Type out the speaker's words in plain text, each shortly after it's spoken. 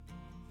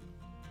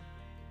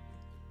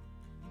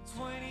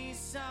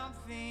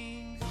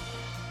20-somethings.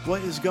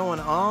 What is going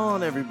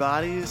on,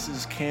 everybody? This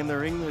is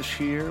Candler English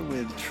here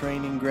with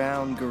Training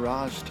Ground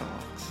Garage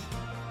Talks.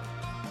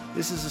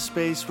 This is a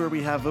space where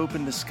we have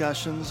open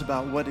discussions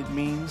about what it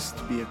means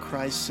to be a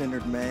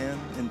Christ-centered man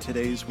in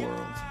today's world.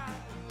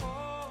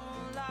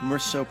 And we're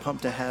so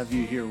pumped to have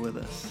you here with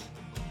us.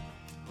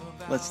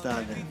 Let's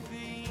dive in.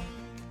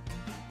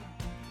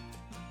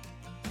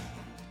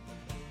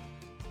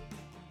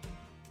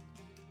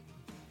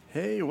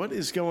 Hey, what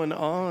is going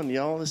on,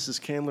 y'all? This is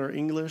Candler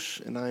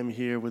English, and I'm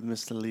here with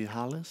Mr. Lee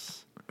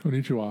Hollis.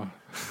 Konnichiwa.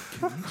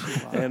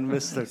 And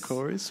Mr.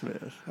 Corey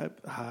Smith.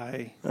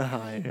 Hi.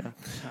 Hi, yeah.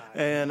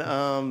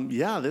 And,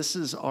 this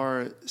is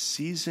our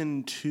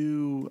season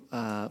 2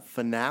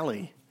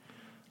 finale.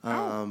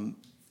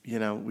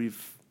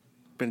 We've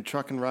been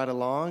trucking right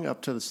along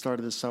up to the start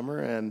of the summer,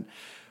 and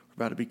we're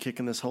about to be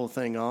kicking this whole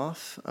thing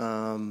off.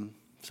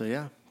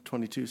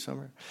 22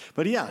 summer.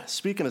 But yeah,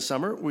 speaking of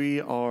summer, we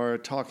are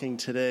talking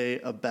today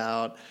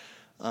about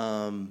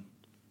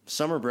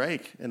summer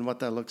break and what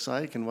that looks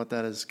like and what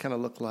that has kind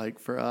of looked like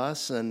for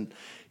us. And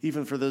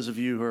even for those of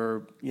you who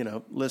are,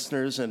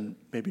 listeners and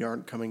maybe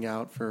aren't coming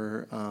out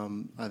for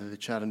either the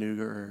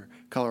Chattanooga or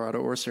Colorado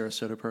or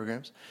Sarasota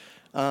programs,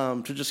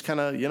 to just kind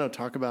of,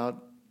 talk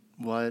about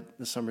what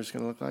the summer is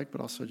going to look like,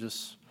 but also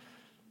just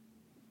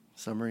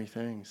summery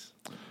things.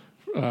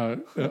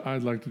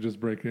 I'd like to just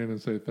break in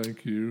and say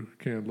thank you,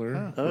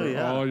 Candler, for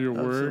yeah, all your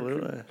work.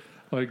 Absolutely.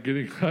 Like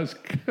getting us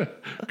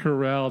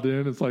corralled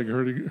in, it's like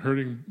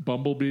hurting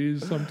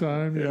bumblebees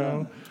sometime, you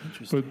know.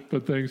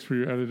 But thanks for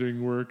your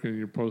editing work and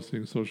your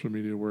posting social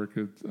media work.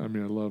 I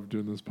love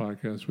doing this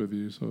podcast with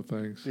you, so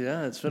thanks.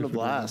 Yeah, it's been a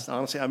blast,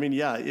 honestly.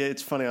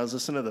 It's funny. I was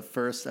listening to the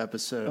first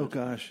episode. Oh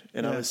gosh,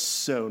 and I was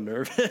so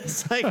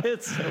nervous.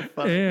 It's so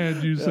funny.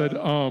 And you said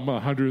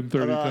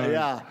 130 times.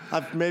 Yeah,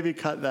 I've maybe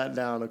cut that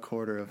down a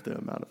quarter of the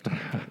amount of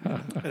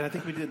time. And I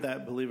think we did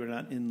that, believe it or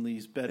not, in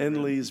Lee's bedroom.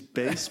 In Lee's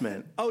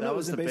basement. That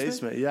was the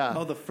basement? Yeah.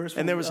 Oh, the first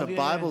one. And there was a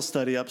Bible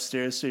study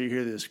upstairs, so you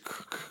hear this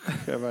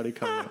everybody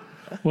coming.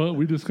 Well,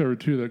 we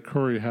discovered too that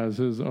Corey has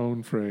his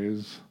own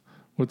phrase.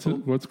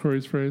 What's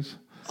Corey's phrase?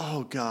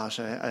 Oh gosh,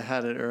 I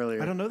had it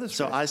earlier. I don't know this.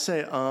 So phrase. I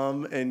say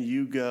and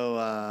you go.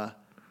 I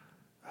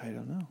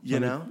don't know.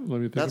 Let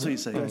me think. That's what you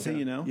say. I say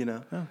you know. You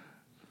know. Oh.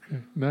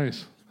 Okay,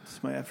 nice.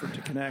 It's my effort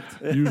to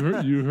connect. You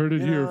heard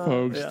it here,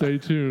 folks. Yeah. Stay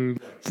tuned.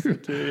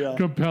 Yeah.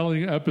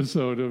 Compelling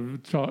episode of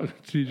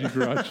TG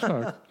Garage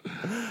Talk.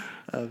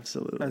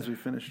 Absolutely. As we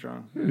finish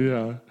strong.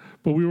 Yeah,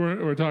 but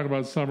we're talking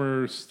about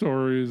summer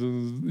stories,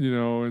 and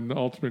and the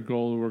ultimate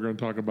goal we're going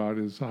to talk about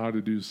is how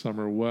to do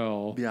summer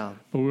well. Yeah.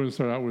 But we're going to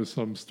start out with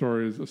some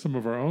stories, some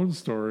of our own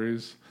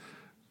stories,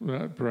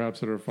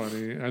 perhaps that are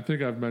funny. I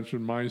think I've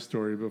mentioned my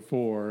story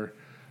before.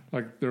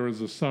 Like there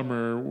was a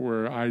summer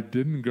where I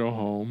didn't go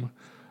home.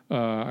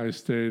 I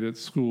stayed at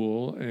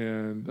school,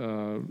 and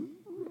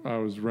I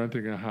was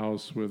renting a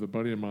house with a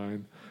buddy of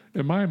mine.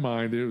 In my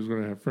mind, it was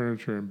going to have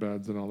furniture and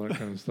beds and all that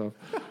kind of stuff.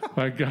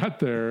 I got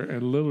there,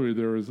 and literally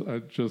there was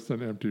just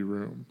an empty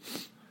room.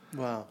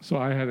 Wow. So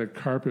I had a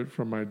carpet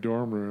from my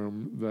dorm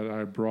room that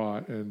I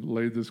brought and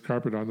laid this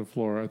carpet on the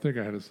floor. I think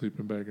I had a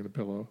sleeping bag and a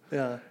pillow.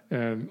 Yeah.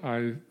 And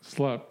I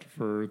slept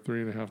for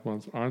 3.5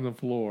 months on the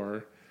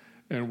floor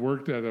and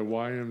worked at a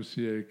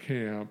YMCA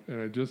camp,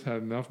 and I just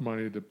had enough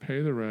money to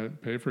pay the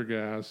rent, pay for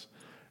gas,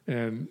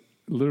 and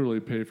literally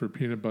pay for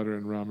peanut butter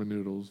and ramen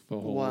noodles the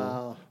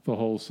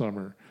whole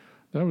summer.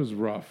 That was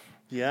rough.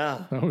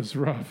 Yeah. That was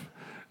rough.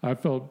 I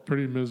felt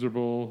pretty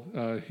miserable.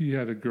 He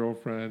had a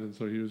girlfriend, and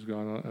so he was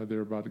gone. They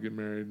were about to get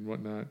married and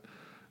whatnot.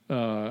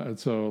 And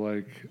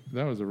so,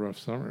 that was a rough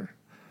summer.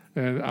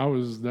 And I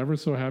was never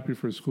so happy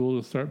for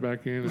school to start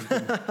back in and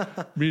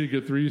for me to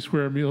get 3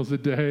 square meals a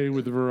day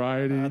with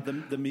variety.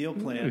 The meal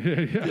plan.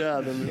 Yeah.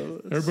 The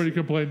meal. Everybody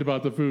complained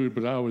about the food,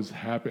 but I was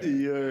happy.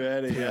 You're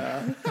ready,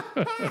 yeah.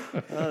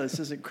 This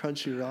isn't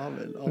crunchy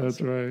ramen. Awesome.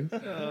 That's right.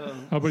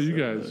 How about you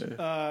guys?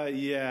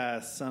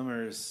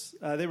 Summers.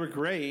 They were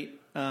great.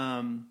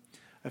 I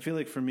feel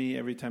like for me,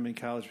 every time in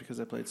college,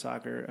 because I played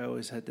soccer, I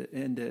always had to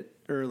end it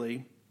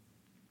early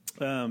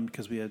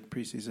because we had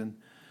preseason.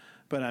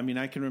 But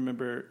I can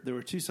remember there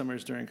were 2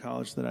 summers during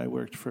college that I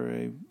worked for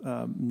a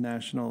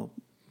national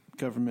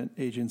government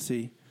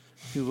agency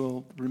who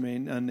will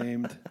remain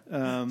unnamed.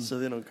 So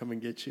they don't come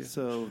and get you.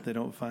 So they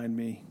don't find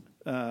me.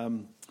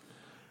 Those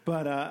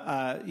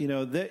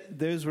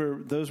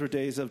were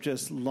days of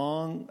just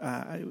long.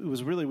 It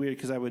was really weird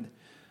because I would.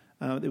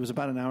 It was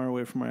about an hour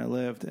away from where I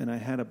lived, and I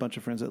had a bunch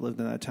of friends that lived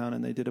in that town,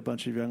 and they did a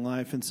bunch of Young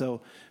Life. And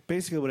so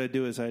basically what I'd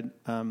do is I'd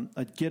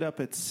get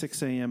up at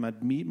 6 a.m.,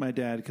 I'd meet my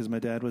dad because my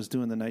dad was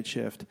doing the night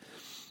shift,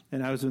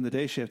 and I was doing the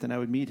day shift, and I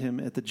would meet him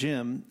at the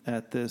gym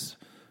at this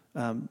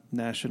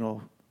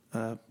national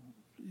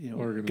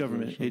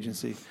government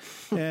agency.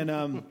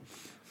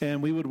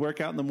 And we would work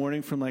out in the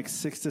morning from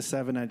 6 to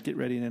 7. I'd get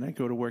ready, and then I'd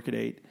go to work at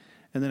 8.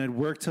 And then I'd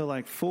work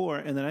till 4,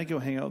 and then I'd go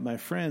hang out with my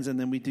friends, and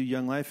then we'd do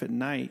Young Life at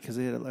night because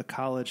they had a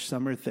college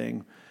summer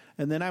thing.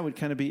 And then I would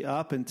kind of be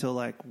up until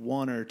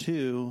 1 or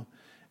 2,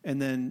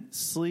 and then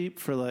sleep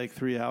for like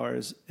 3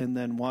 hours, and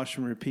then wash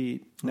and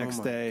repeat next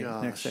day,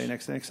 next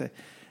day.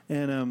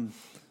 And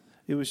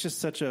it was just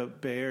such a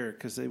bear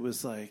because it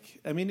was like,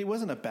 I mean, it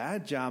wasn't a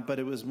bad job, but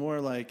it was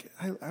more like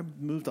I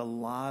moved a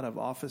lot of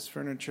office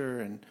furniture,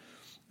 and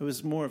it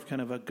was more of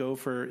kind of a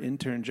gopher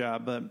intern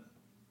job. But,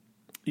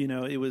 you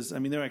know, it was, I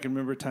mean, I can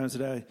remember times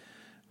that I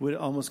would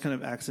almost kind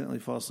of accidentally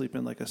fall asleep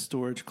in like a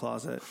storage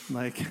closet,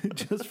 like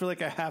just for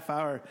like a half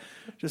hour,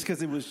 just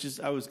because it was just,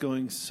 I was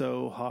going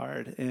so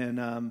hard.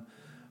 And,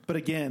 but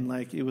again,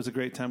 like it was a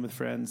great time with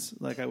friends.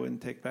 Like I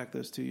wouldn't take back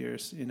those 2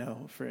 years, you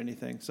know, for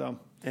anything. So.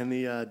 And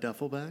the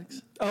duffel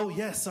bags? Oh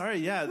yeah, sorry.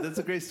 Yeah, that's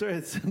a great story.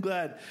 I'm so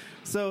glad.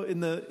 So in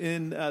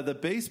the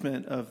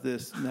basement of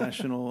this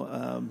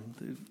national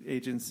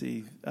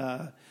agency,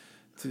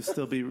 to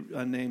still be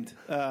unnamed,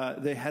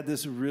 they had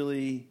this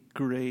really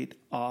great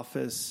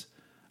office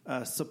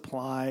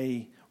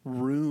supply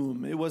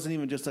room. It wasn't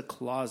even just a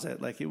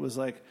closet. Like it was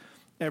like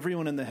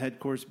everyone in the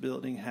headquarters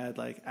building had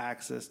like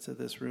access to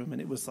this room, and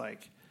it was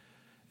like,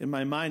 in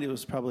my mind, it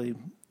was probably,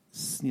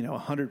 you know,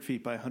 100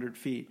 feet by 100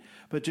 feet,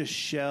 but just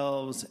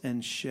shelves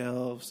and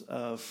shelves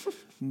of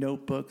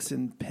notebooks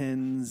and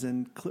pens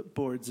and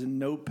clipboards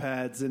and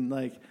notepads and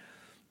like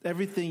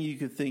everything you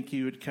could think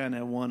you would kind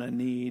of want to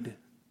need,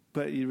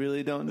 but you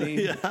really don't need.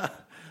 Yeah.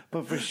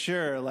 But for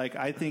sure, like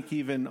I think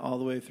even all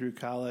the way through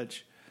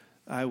college,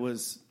 I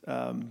was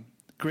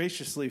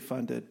graciously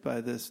funded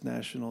by this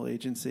national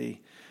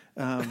agency.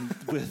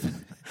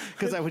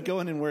 Because I would go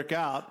in and work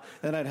out,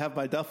 and I'd have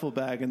my duffel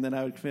bag, and then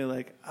I would feel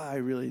like I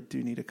really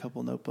do need a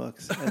couple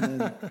notebooks,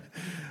 and then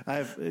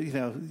I've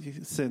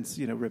since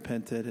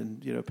repented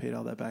and paid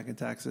all that back in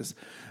taxes,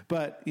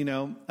 but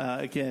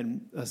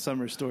again, a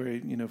summer story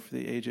for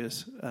the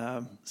ages.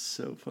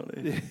 So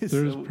funny.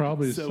 There's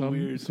probably some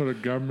weird. sort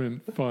of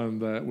government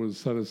fund that was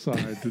set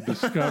aside to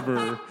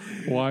discover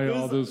why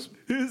all this.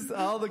 Who's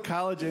all the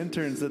college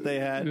interns that they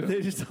had? Yeah.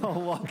 They just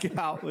all walk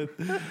out with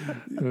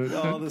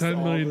all this,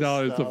 $10 million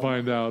to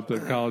find out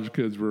that college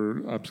kids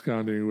were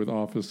absconding with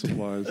office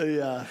supplies.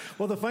 Yeah.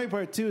 Well, the funny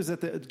part too is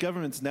that the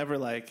government's never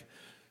like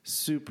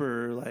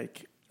super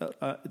like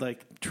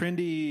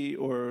trendy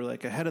or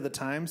like ahead of the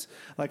times.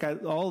 Like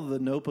all of the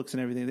notebooks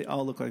and everything, they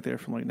all look like they're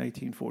from like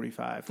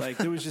 1945. Like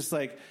there was just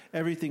like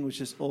everything was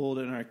just old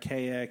and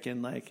archaic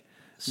and like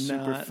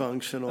super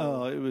functional.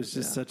 Oh, it was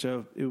just such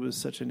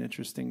an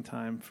interesting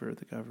time for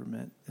the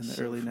government in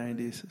the early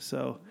 90s.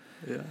 So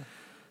yeah,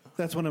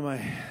 that's one of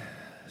my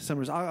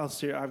summers. I'll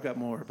share. I've got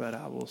more, but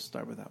I will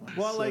start with that one.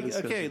 Well,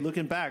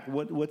 looking back,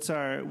 what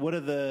are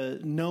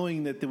the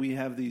knowing that we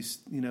have these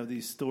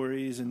these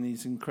stories and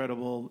these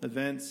incredible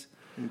events.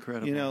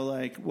 Incredible.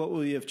 Like what would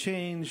we have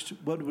changed?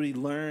 What would we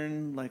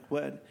learn? Like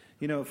what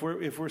if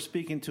we're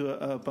speaking to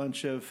a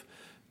bunch of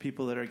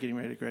people that are getting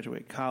ready to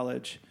graduate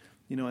college,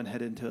 and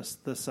head into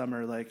the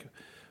summer,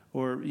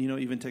 or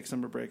even take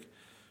summer break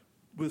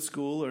with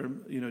school, or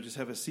just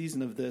have a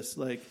season of this.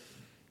 Like,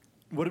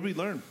 what did we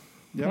learn?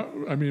 Yeah,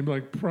 I mean,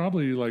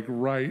 probably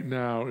right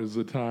now is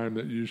the time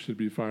that you should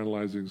be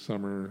finalizing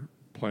summer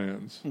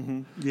plans.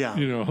 Mm-hmm. Yeah,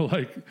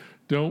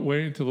 don't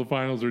wait until the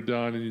finals are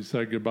done and you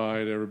say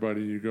goodbye to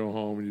everybody. You go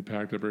home and you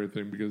packed up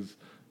everything because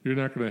you're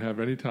not going to have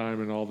any time,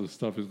 and all this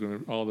stuff is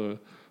going to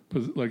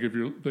if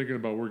you're thinking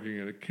about working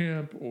at a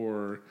camp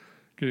or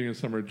getting a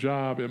summer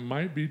job, it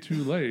might be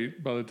too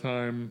late by the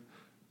time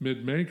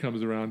mid-May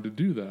comes around to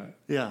do that.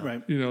 Yeah,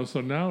 right.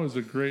 So now is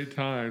a great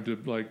time to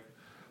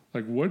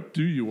what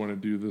do you want to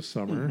do this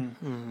summer?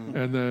 Mm-hmm, mm-hmm.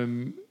 And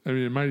then, I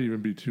mean, it might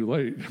even be too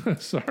late.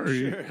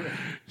 Sorry. Sure.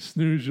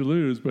 Snooze, you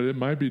lose, but it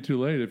might be too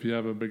late if you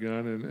haven't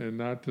begun, and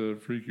not to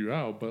freak you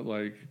out, but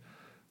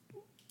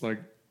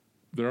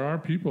there are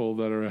people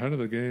that are ahead of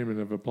the game and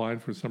have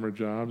applied for summer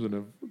jobs and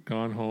have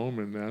gone home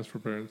and asked for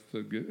parents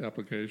to get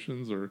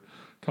applications or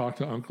talk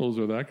to uncles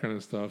or that kind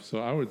of stuff. So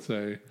I would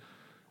say,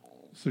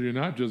 so you're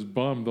not just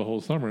bummed the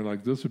whole summer.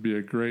 This would be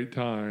a great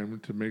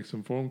time to make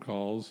some phone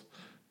calls,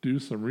 do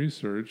some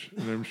research,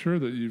 and I'm sure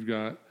that you've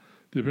got,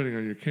 depending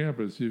on your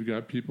campus, you've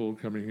got people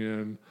coming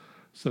in,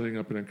 setting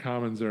up in a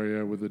commons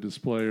area with a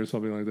display or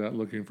something like that,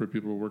 looking for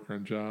people to work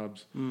on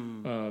jobs,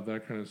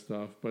 that kind of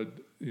stuff. But,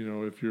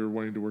 if you're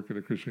wanting to work at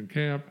a Christian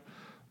camp,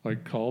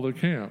 call the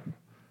camp.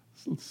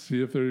 Let's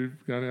see if they've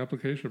got an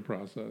application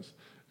process.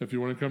 If you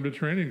want to come to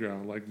training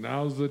ground,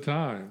 now's the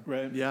time.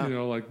 Right. Yeah.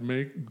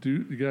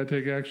 You got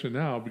to take action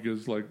now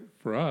because,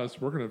 for us,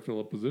 we're going to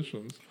fill up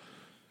positions.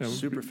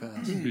 Super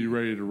fast. Be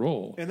ready to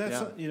roll. And that's,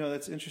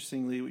 that's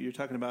interestingly what you're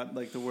talking about,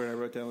 the word I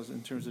wrote down was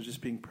in terms of just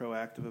being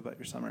proactive about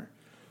your summer.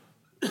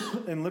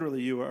 And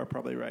literally you are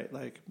probably right.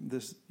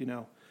 This,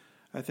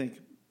 I think,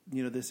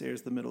 this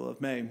airs the middle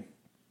of May,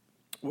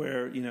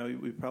 where,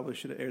 we probably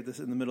should have aired this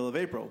in the middle of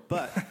April.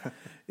 But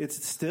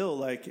it's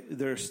still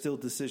there are still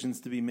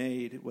decisions to be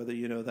made, whether,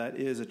 that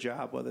is a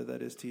job, whether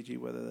that is TG,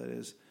 whether that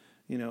is,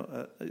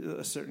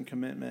 a certain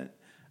commitment.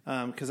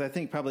 Because I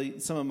think probably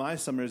some of my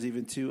summers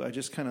even too, I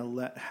just kind of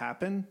let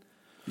happen.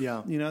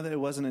 Yeah. That it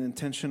wasn't an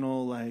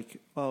intentional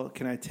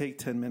can I take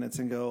 10 minutes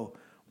and go,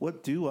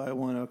 what do I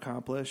want to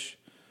accomplish?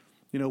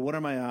 what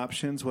are my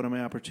options? What are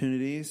my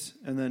opportunities?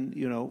 And then,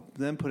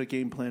 then put a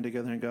game plan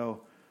together and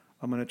go,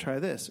 I'm going to try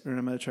this or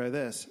I'm going to try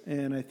this.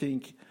 And I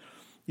think,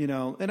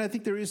 and I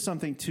think there is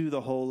something to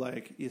the whole,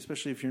 like,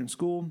 especially if you're in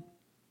school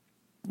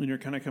and you're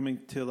kind of coming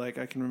to, like,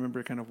 I can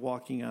remember kind of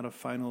walking out of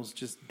finals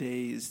just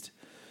dazed,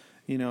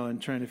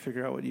 and trying to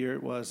figure out what year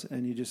it was.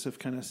 And you just have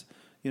kind of,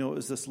 it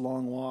was this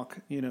long walk,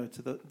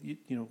 to the,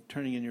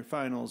 turning in your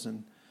finals.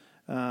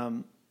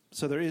 And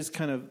so there is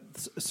kind of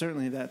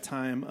certainly that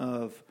time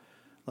of,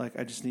 like,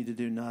 I just need to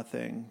do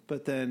nothing.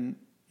 But then,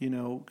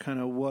 kind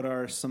of what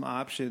are some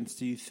options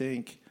do you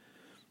think,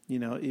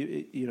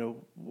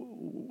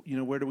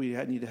 where do we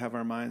need to have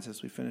our minds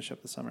as we finish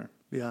up the summer?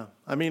 Yeah.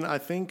 I mean, I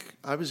think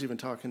I was even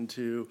talking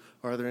to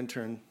our other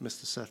intern,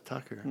 Mr. Seth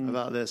Tucker,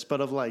 about this,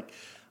 but of like,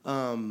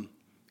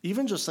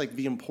 even just like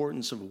the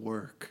importance of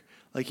work.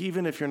 Like,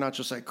 even if you're not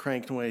just like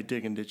cranking away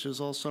digging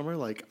ditches all summer,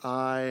 like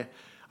I've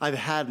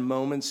had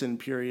moments in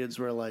periods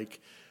where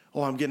like,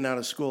 oh, I'm getting out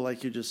of school,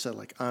 like you just said,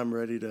 like I'm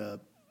ready to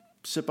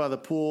sit by the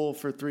pool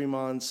for 3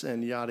 months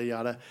and yada,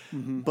 yada.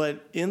 Mm-hmm.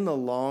 But in the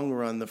long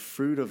run, the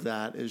fruit of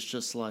that is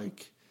just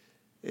like,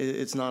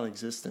 it's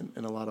non-existent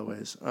in a lot of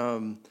ways.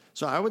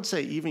 So I would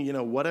say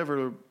even,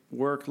 whatever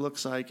work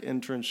looks like,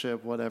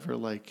 internship, whatever,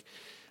 like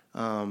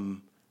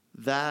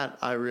that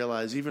I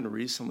realize even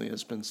recently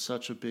has been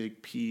such a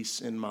big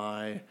piece in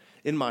my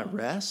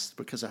rest,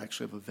 because I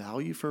actually have a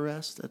value for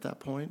rest at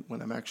that point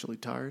when I'm actually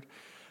tired.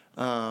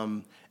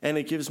 And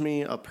it gives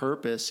me a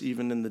purpose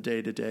even in the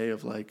day-to-day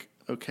of like,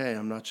 okay,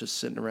 I'm not just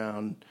sitting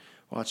around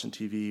watching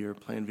TV or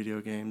playing video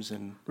games,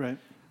 and right.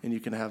 And you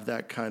can have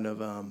that kind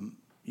of,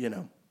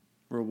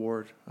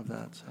 reward of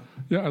that. So.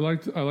 Yeah, I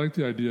like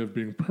the idea of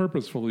being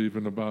purposeful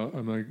even about,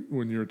 I'm like,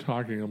 when you're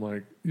talking, I'm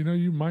like,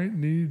 you might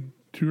need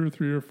 2 or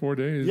 3 or 4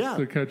 days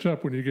to catch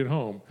up when you get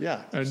home.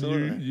 Yeah, and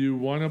absolutely. you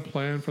want to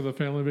plan for the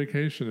family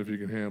vacation if you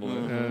can handle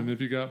mm-hmm. it. And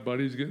if you got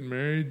buddies getting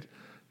married,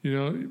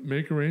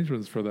 make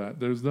arrangements for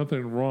that. There's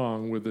nothing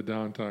wrong with the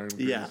downtime.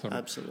 Yeah,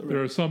 absolutely.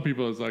 There are some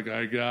people that's like,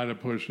 I got to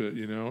push it,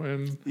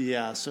 and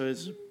yeah, so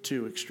it's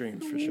 2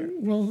 extremes for sure.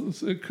 Well,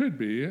 it could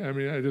be. I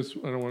mean,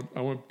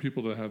 I want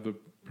people to have the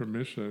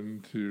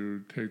permission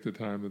to take the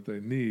time that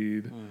they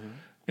need mm-hmm.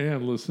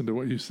 and listen to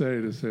what you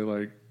say to say,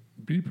 like,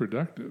 be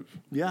productive.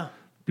 Yeah.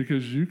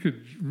 Because you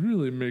could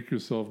really make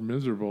yourself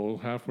miserable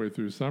halfway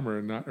through summer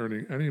and not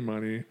earning any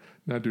money,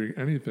 not doing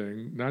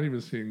anything, not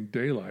even seeing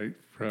daylight,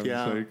 for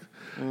heaven's sake,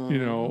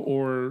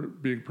 or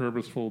being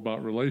purposeful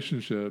about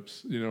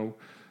relationships.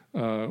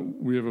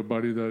 We have a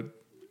buddy that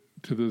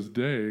to this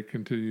day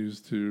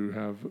continues to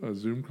have a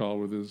Zoom call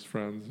with his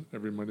friends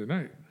every Monday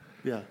night.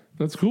 Yeah.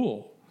 That's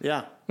cool.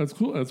 Yeah. That's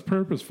cool. That's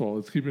purposeful.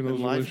 It's keeping those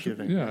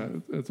relationships. Yeah,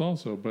 it's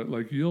also, but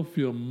like you'll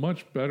feel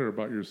much better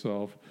about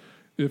yourself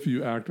if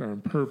you act on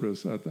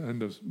purpose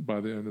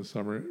by the end of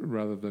summer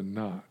rather than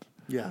not.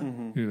 Yeah.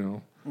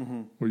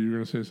 Mm-hmm. Were you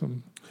going to say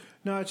something?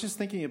 No, I was just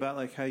thinking about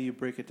like how you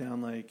break it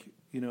down. Like,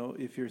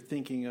 if you're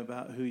thinking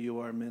about who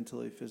you are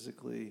mentally,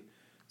 physically,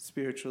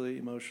 spiritually,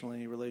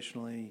 emotionally,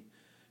 relationally,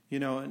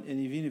 and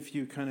even if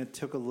you kind of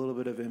took a little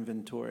bit of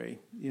inventory,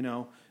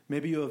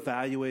 maybe you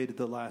evaluated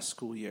the last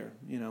school year,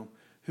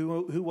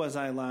 who was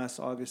I last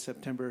August,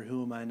 September?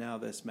 Who am I now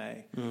this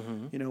May?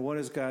 Mm-hmm. What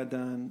has God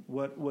done?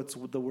 What's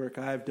the work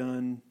I've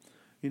done?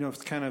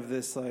 It's kind of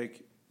this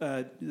like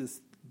this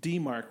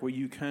demarc where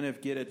you kind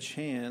of get a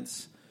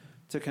chance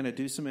to kind of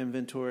do some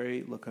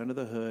inventory, look under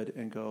the hood,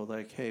 and go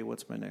like, hey,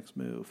 what's my next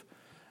move?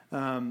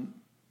 And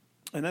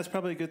that's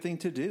probably a good thing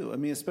to do. I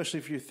mean, especially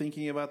if you're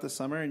thinking about the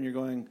summer and you're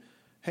going,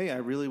 hey, I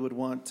really would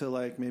want to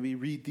like maybe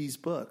read these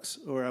books,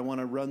 or I want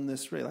to run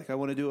this race. Like I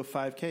want to do a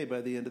 5K by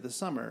the end of the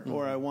summer, mm-hmm.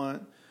 or I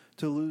want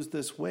to lose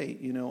this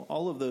weight.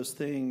 All of those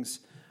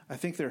things, I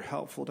think they're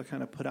helpful to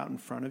kind of put out in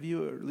front of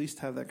you, or at least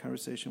have that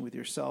conversation with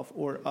yourself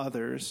or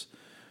others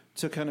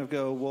to kind of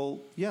go,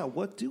 well, yeah,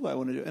 what do I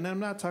want to do? And I'm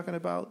not talking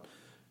about,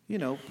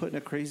 putting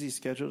a crazy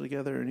schedule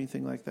together or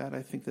anything like that.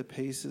 I think the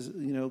pace is,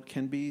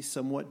 can be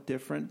somewhat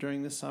different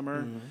during the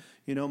summer.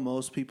 Mm-hmm.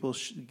 Most people,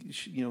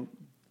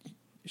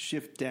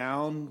 shift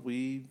down.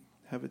 We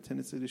have a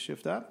tendency to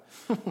shift up,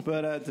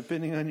 but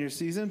depending on your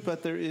season.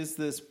 But there is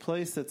this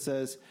place that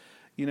says,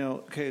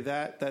 okay,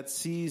 that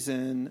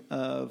season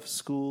of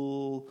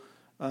school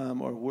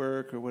or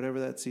work or whatever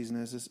that season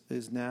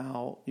is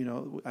now,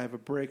 I have a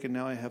break and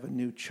now I have a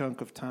new chunk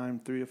of time,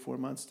 3 to 4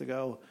 months to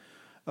go.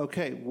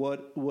 Okay,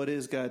 what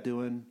is God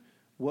doing?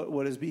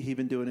 What has He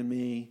been doing in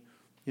me?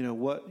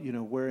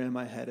 Where am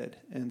I headed?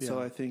 And so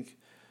I think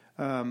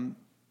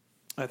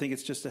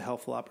it's just a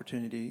helpful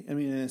opportunity. I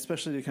mean,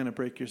 especially to kind of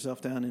break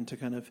yourself down into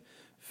kind of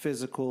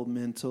physical,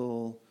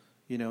 mental,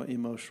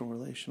 emotional,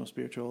 relational,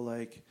 spiritual.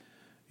 Like,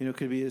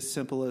 could be as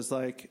simple as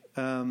like,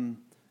 I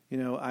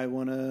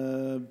want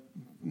to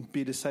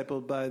be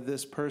discipled by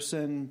this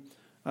person.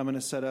 I'm going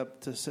to set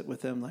up to sit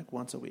with them like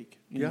once a week,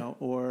 you know,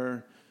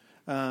 or,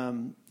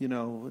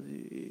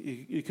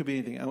 it could be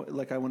anything.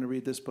 Like I want to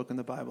read this book in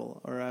the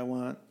Bible, or I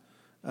want,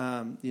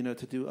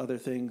 to do other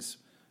things,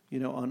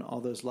 on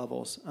all those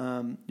levels.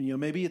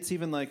 Maybe it's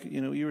even like,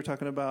 you were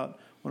talking about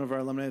one of our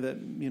alumni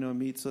that,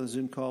 meets on a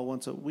Zoom call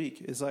once a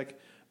week. Is like,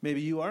 maybe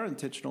you are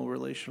intentional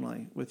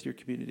relationally with your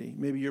community.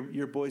 Maybe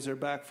your boys are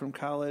back from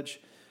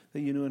college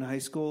that you knew in high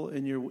school,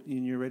 and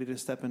you're ready to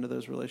step into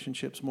those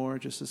relationships more,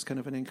 just as kind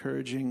of an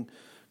encouraging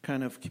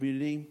kind of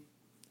community.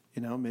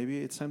 Maybe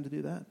it's time to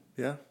do that.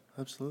 Yeah,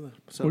 absolutely.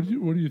 So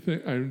what do you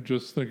think? I'm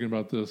just thinking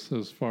about this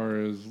as far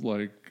as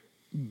like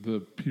the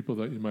people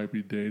that you might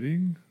be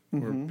dating,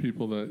 or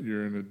people that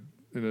you're in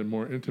a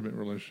more intimate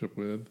relationship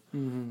with,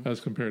 as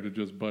compared to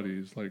just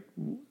buddies. Like,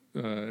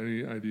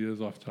 any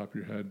ideas off the top of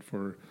your head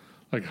for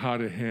like how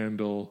to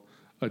handle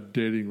a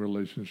dating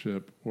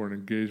relationship or an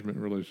engagement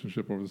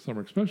relationship over the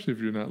summer, especially if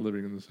you're not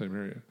living in the same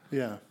area?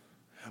 Yeah.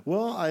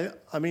 Well,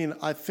 I mean,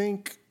 I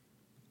think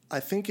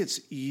it's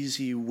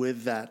easy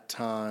with that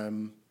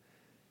time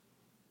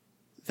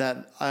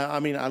that, I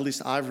mean, at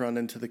least I've run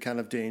into the kind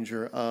of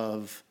danger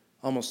of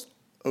almost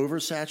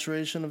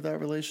oversaturation of that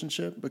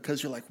relationship,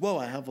 because you're like, whoa,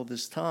 I have all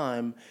this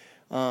time,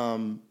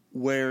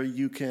 where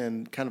you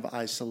can kind of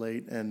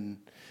isolate and,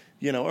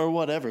 or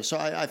whatever. So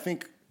I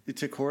think,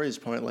 to Corey's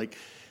point, like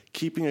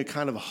keeping a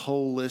kind of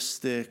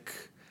holistic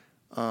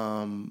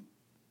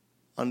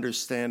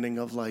understanding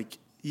of like,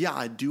 yeah,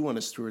 I do want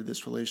to steward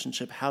this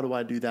relationship. How do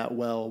I do that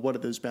well? What do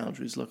those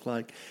boundaries look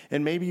like?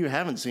 And maybe you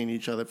haven't seen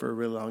each other for a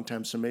really long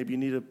time, so maybe you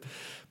need to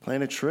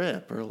plan a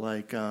trip or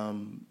like,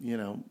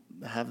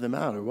 have them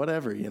out or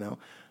whatever,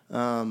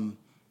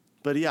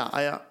 But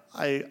yeah,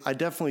 I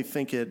definitely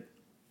think it,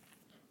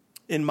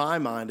 in my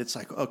mind, it's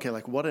like, okay,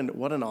 like what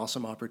an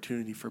awesome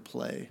opportunity for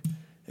play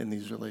in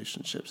these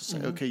relationships. It's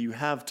like, okay, you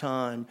have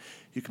time,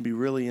 you can be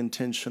really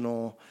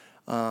intentional,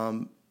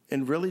 and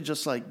really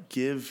just like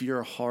give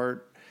your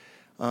heart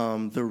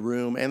the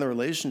room and the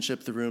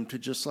relationship the room to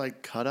just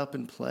like cut up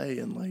and play.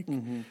 And like,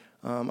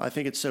 I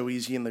think it's so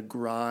easy in the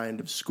grind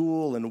of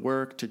school and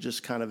work to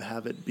just kind of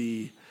have it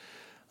be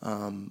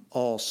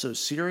all so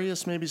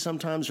serious maybe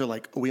sometimes, or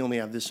like, we only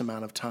have this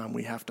amount of time,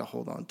 we have to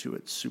hold on to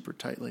it super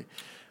tightly.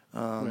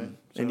 Right.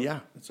 So, and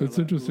yeah, it's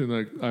interesting.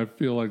 Like, I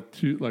feel like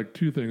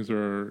two things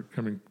are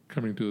coming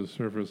to the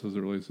surface as it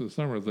relates to the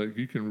summer. Is like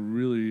you can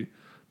really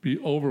be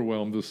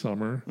overwhelmed this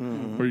summer,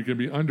 or you can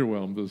be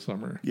underwhelmed this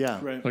summer. yeah,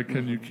 Right. Like,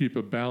 can you keep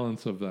a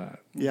balance of that?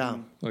 yeah,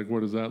 Like,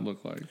 what does that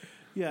look like?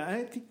 Yeah,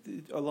 I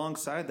think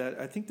alongside that,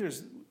 I think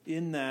there's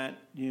in that,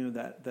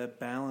 that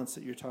balance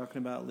that you're talking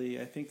about, Lee,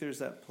 I think there's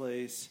that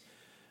place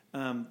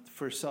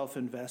for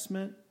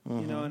self-investment,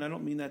 and I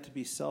don't mean that to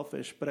be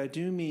selfish, but I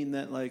do mean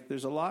that like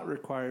there's a lot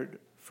required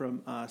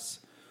from us,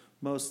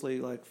 mostly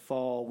like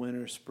fall,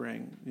 winter,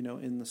 spring,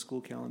 in the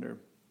school calendar.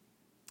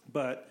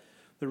 But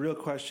the real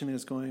question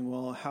is going,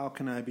 well, how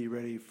can I be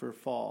ready for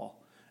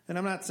fall? And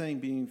I'm not saying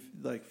being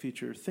like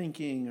future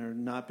thinking or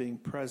not being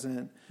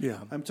present. Yeah.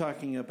 I'm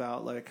talking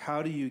about like,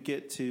 how do you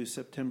get to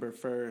September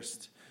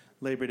 1st,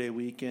 Labor Day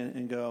weekend,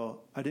 and go,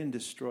 I didn't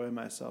destroy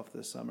myself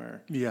this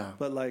summer. Yeah.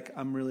 But like,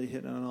 I'm really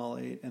hitting on all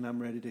 8 and I'm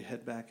ready to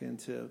head back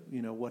into,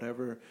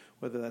 whatever,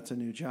 whether that's a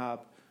new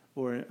job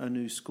or a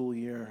new school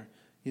year.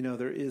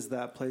 There is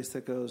that place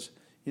that goes,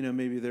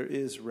 maybe there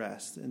is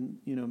rest, and,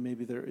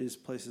 maybe there is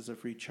places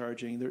of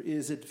recharging. There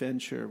is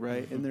adventure,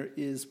 right? And there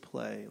is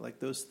play, like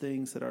those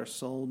things that our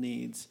soul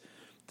needs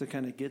to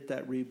kind of get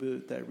that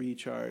reboot, that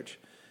recharge.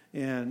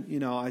 And,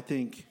 I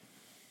think,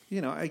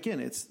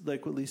 again, it's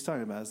like what Lee's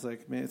talking about. It's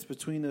like, man, it's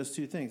between those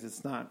two things.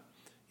 It's not,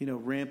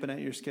 ramping at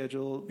your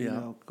schedule,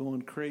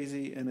 going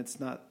crazy, and it's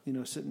not,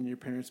 sitting in your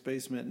parents'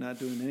 basement, not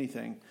doing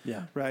anything.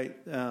 Yeah. Right.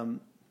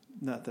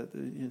 Not that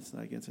it's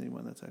not against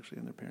anyone that's actually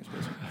in their parents'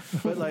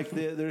 basement, but like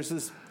there's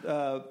this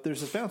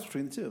balance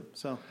between the two.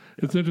 So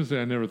it's interesting.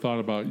 I never thought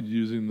about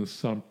using the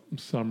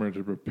summer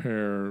to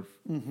prepare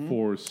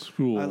for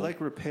school. I like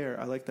repair.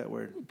 I like that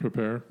word.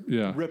 Prepare,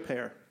 yeah.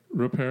 Repair.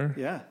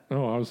 Yeah.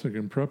 Oh, I was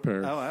thinking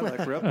prepare. Oh, I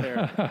like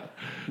repair.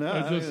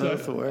 No,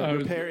 that's the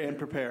word. Repair and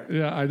prepare.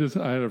 Yeah, I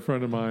had a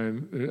friend of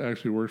mine who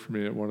actually worked for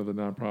me at one of the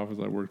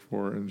nonprofits I worked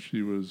for, and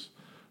she was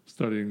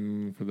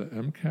studying for the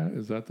MCAT.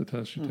 Is that the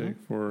test you take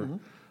for?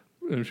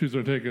 And she was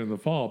going to take it in the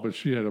fall, but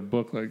she had a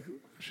book, like,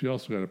 she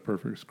also got a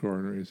perfect score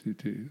on her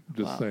ACT.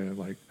 Just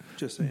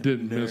saying.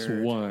 Didn't miss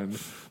one.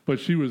 But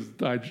she was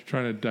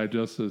trying to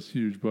digest this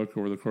huge book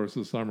over the course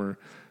of the summer.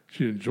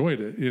 She enjoyed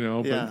it,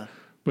 Yeah.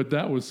 But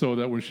that was so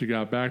that when she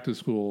got back to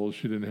school,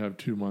 she didn't have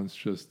 2 months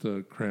just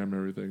to cram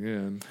everything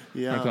in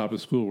on top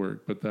of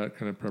schoolwork. But that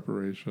kind of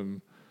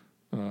preparation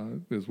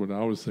is what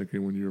I was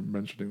thinking when you were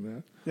mentioning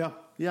that. Yeah.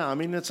 Yeah, I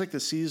mean, it's like the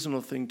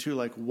seasonal thing, too.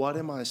 Like, what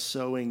am I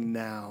sowing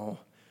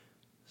now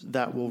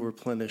that will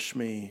replenish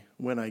me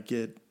when I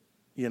get,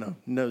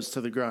 nose to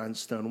the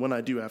grindstone, when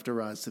I do have to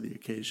rise to the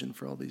occasion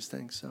for all these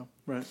things. So,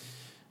 right.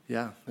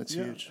 Yeah, that's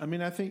huge. I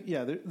mean, I think,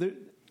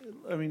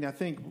 I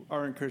think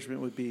our encouragement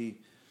would be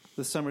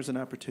the summer's an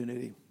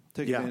opportunity.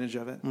 Take advantage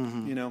of it,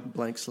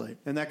 Blank slate.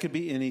 And that could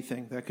be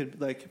anything. That could,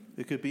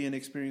 it could be an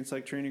experience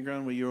like Training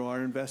Ground where you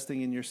are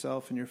investing in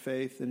yourself and your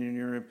faith and in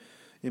your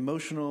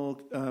emotional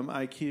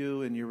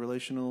IQ and your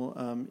relational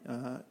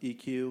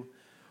EQ.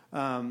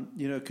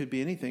 It could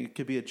be anything. It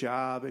could be a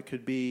job. It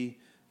could be,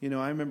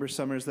 I remember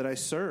summers that I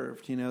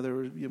served. There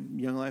were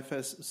Young Life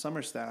as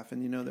summer staff,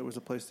 and there was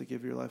a place to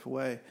give your life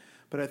away.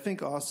 But I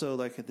think also,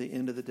 like, at the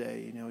end of the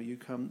day, you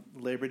come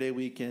Labor Day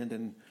weekend,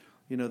 and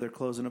they're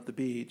closing up the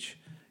beach.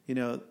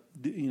 Did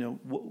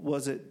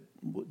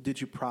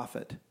you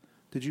profit?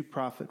 Did you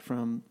profit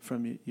from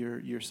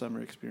your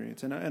summer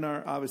experience? And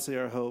obviously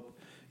our hope,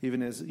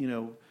 even as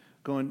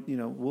going,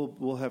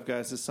 we'll have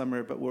guys this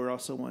summer, but we're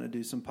also want to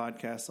do some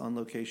podcasts on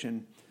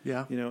location.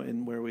 Yeah.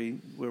 And where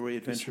we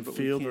adventure, but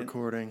field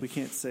recording. We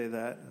can't say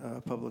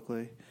that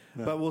publicly,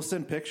 but we'll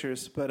send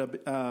pictures. But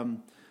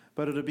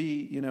it'll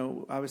be,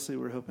 obviously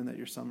we're hoping that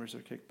your summers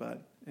are kick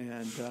butt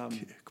and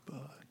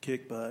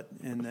kick butt,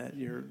 and that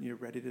you're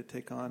ready to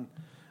take on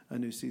a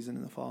new season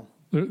in the fall.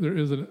 There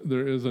is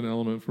an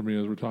element for me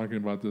as we're talking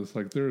about this.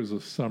 Like, there is a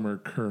summer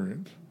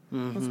current.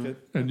 Mm-hmm. That's good.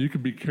 And you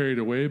can be carried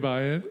away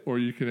by it, or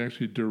you can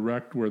actually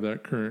direct where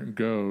that current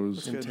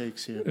goes and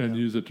takes you and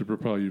use it to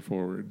propel you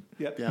forward.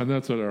 Yep. And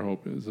that's what our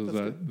hope is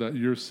that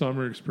your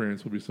summer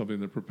experience will be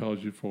something that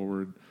propels you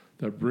forward,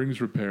 that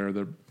brings repair,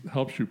 that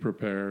helps you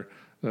prepare,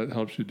 that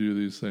helps you do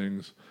these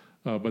things.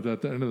 But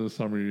at the end of the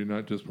summer, you're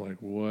not just like,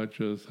 what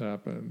just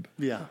happened?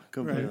 Yeah,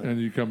 completely. Right.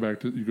 And you go back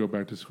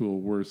to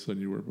school worse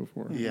than you were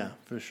before. Yeah,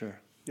 for sure.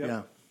 Yep.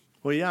 Yeah.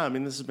 Well, yeah, I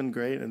mean, this has been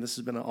great, and this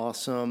has been an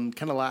awesome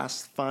kind of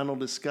last final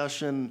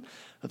discussion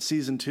of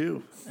season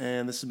 2.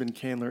 And this has been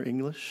Candler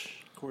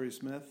English, Corey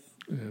Smith,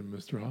 and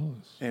Mr.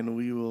 Hollis. And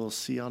we will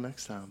see y'all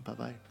next time.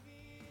 Bye-bye.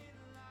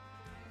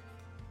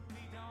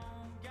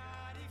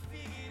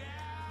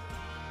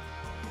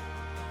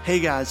 Hey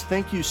guys,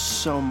 thank you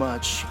so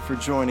much for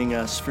joining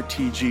us for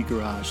TG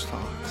Garage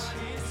Talks.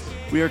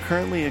 We are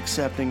currently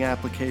accepting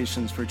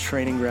applications for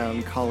Training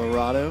Ground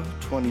Colorado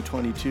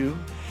 2022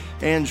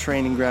 and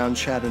Training Ground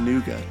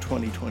Chattanooga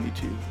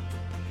 2022.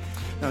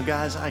 Now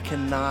guys, I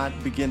cannot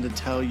begin to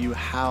tell you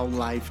how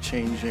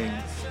life-changing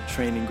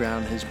Training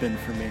Ground has been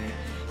for me.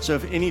 So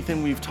if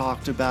anything we've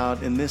talked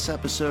about in this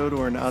episode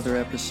or in other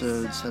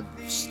episodes have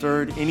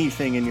stirred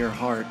anything in your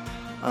heart,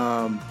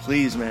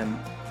 please, man,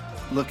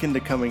 look into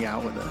coming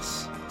out with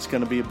us. It's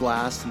going to be a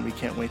blast, and we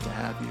can't wait to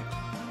have you.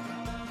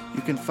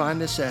 You can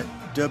find us at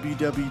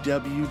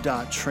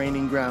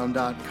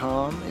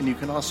www.trainingground.com, and you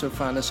can also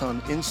find us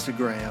on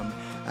Instagram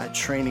at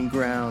Training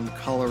Ground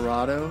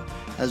Colorado,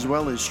 as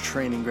well as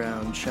Training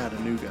Ground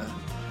Chattanooga.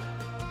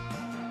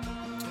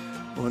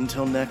 Well,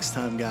 until next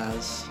time,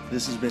 guys,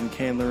 this has been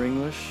Candler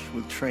English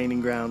with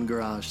Training Ground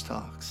Garage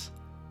Talks.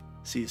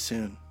 See you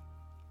soon.